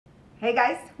Hey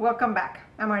guys, welcome back.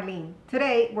 I'm Arlene.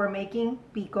 Today we're making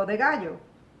Pico de Gallo.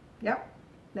 Yep,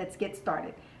 let's get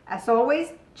started. As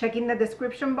always, check in the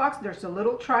description box. There's a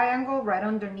little triangle right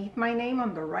underneath my name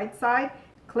on the right side.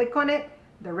 Click on it.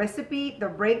 The recipe, the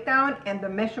breakdown, and the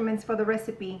measurements for the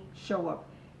recipe show up.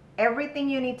 Everything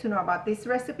you need to know about this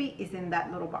recipe is in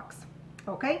that little box.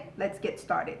 Okay, let's get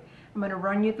started. I'm going to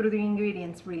run you through the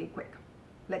ingredients really quick.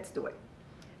 Let's do it.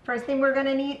 First thing we're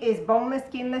gonna need is boneless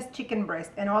skinless chicken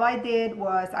breast, and all I did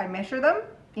was I measured them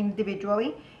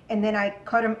individually and then I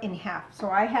cut them in half. So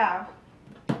I have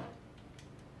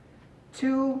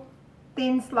 2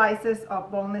 thin slices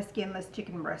of boneless skinless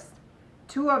chicken breast.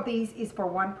 2 of these is for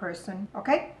 1 person,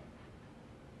 okay?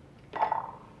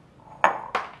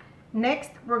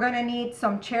 Next, we're gonna need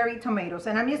some cherry tomatoes,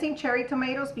 and I'm using cherry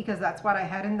tomatoes because that's what I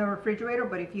had in the refrigerator,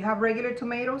 but if you have regular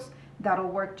tomatoes, that'll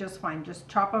work just fine. Just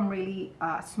chop them really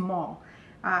small.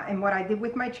 And what I did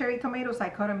with my cherry tomatoes, I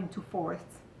cut them into 4ths,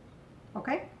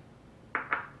 okay?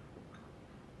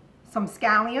 Some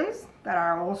scallions that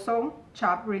are also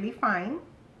chopped really fine.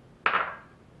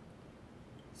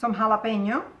 Some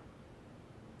jalapeno,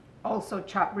 also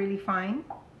chopped really fine.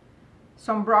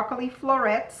 Some broccoli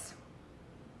florets.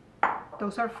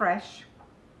 Those are fresh.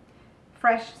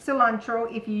 Fresh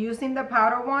cilantro. If you're using the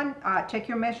powder one, check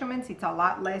your measurements. It's a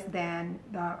lot less than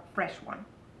the fresh one.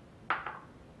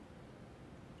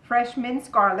 Fresh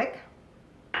minced garlic.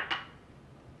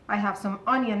 I have some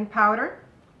onion powder,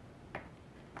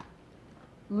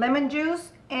 lemon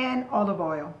juice, and olive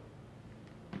oil.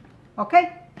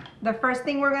 Okay, the first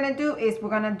thing we're gonna do is we're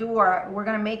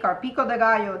gonna make our pico de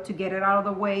gallo to get it out of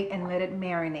the way and let it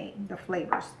marinate the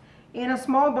flavors. In a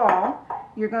small bowl,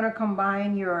 you're going to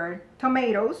combine your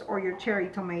tomatoes or your cherry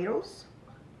tomatoes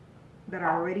that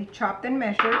are already chopped and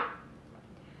measured,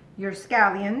 your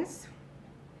scallions,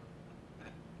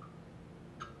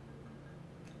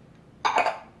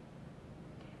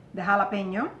 the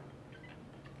jalapeno,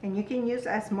 and you can use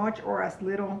as much or as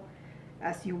little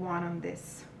as you want on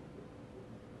this.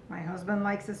 My husband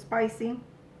likes it spicy,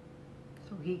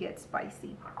 so he gets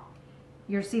spicy.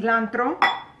 Your cilantro,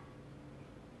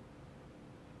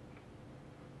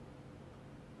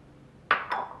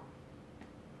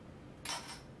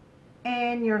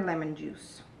 and your lemon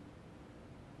juice.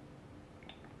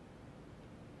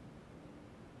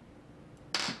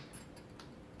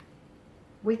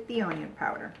 With the onion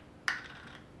powder.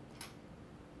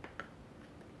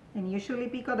 And usually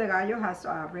pico de gallo has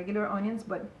regular onions,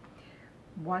 but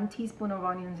 1 teaspoon of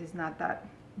onions is not that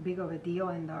big of a deal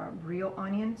in the real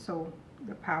onion, so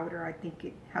the powder, I think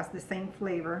it has the same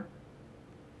flavor.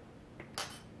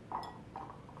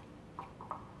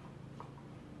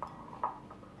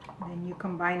 Then you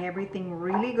combine everything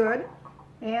really good,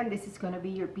 and this is going to be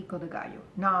your pico de gallo.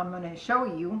 Now I'm going to show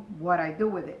you what I do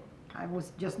with it. I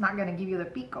was just not going to give you the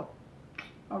pico.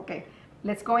 Okay,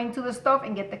 let's go into the stove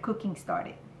and get the cooking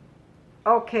started.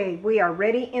 Okay, we are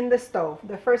ready in the stove.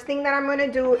 The first thing that I'm going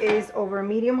to do is over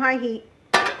medium-high heat.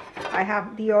 I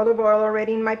have the olive oil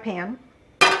already in my pan,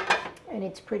 and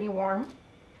it's pretty warm.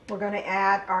 We're going to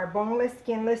add our boneless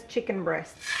skinless chicken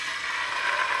breast.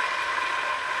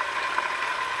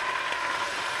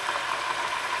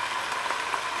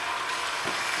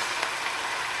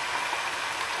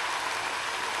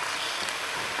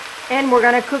 And we're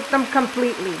gonna cook them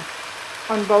completely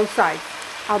on both sides.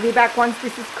 I'll be back once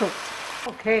this is cooked.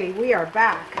 Okay, we are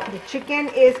back. The chicken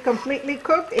is completely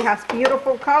cooked. It has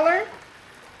beautiful color.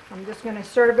 I'm just gonna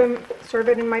serve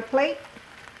it in my plate.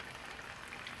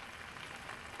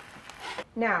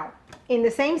 Now, in the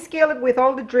same skillet with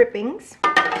all the drippings,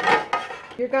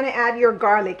 you're gonna add your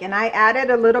garlic. And I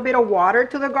added a little bit of water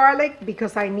to the garlic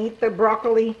because I need the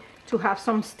broccoli to have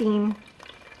some steam.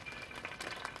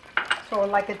 So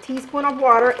like a teaspoon of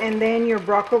water, and then your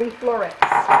broccoli florets.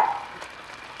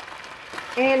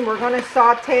 And we're going to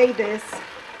saute this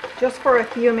just for a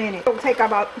few minutes. It'll take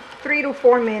about 3 to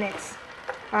 4 minutes.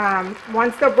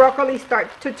 Once the broccoli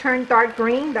starts to turn dark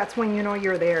green, that's when you know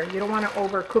you're there. You don't want to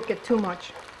overcook it too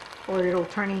much or it'll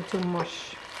turn into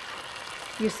mush.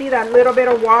 You see that little bit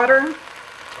of water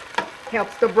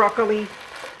helps the broccoli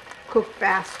cook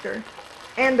faster.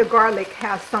 And the garlic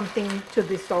has something to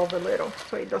dissolve a little,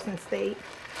 so it doesn't stay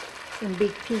in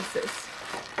big pieces.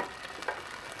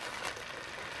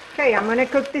 Okay, I'm going to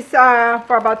cook this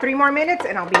for about 3 more minutes,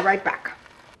 and I'll be right back.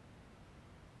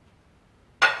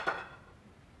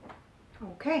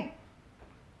 Okay,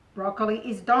 broccoli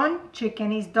is done,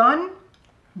 chicken is done.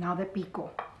 Now the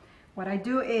pico. What I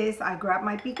do is I grab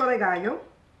my pico de gallo,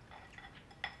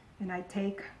 and I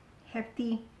take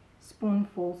hefty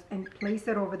spoonfuls and place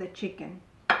it over the chicken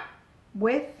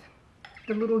with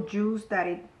the little juice that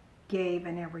it gave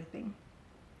and everything.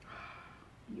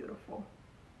 Beautiful.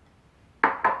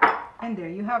 And there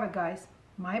you have it, guys.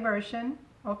 My version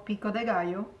of Pico de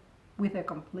Gallo with a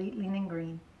complete linen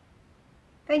green.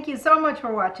 Thank you so much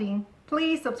for watching.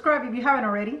 Please subscribe if you haven't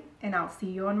already, and I'll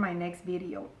see you on my next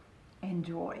video.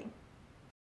 Enjoy.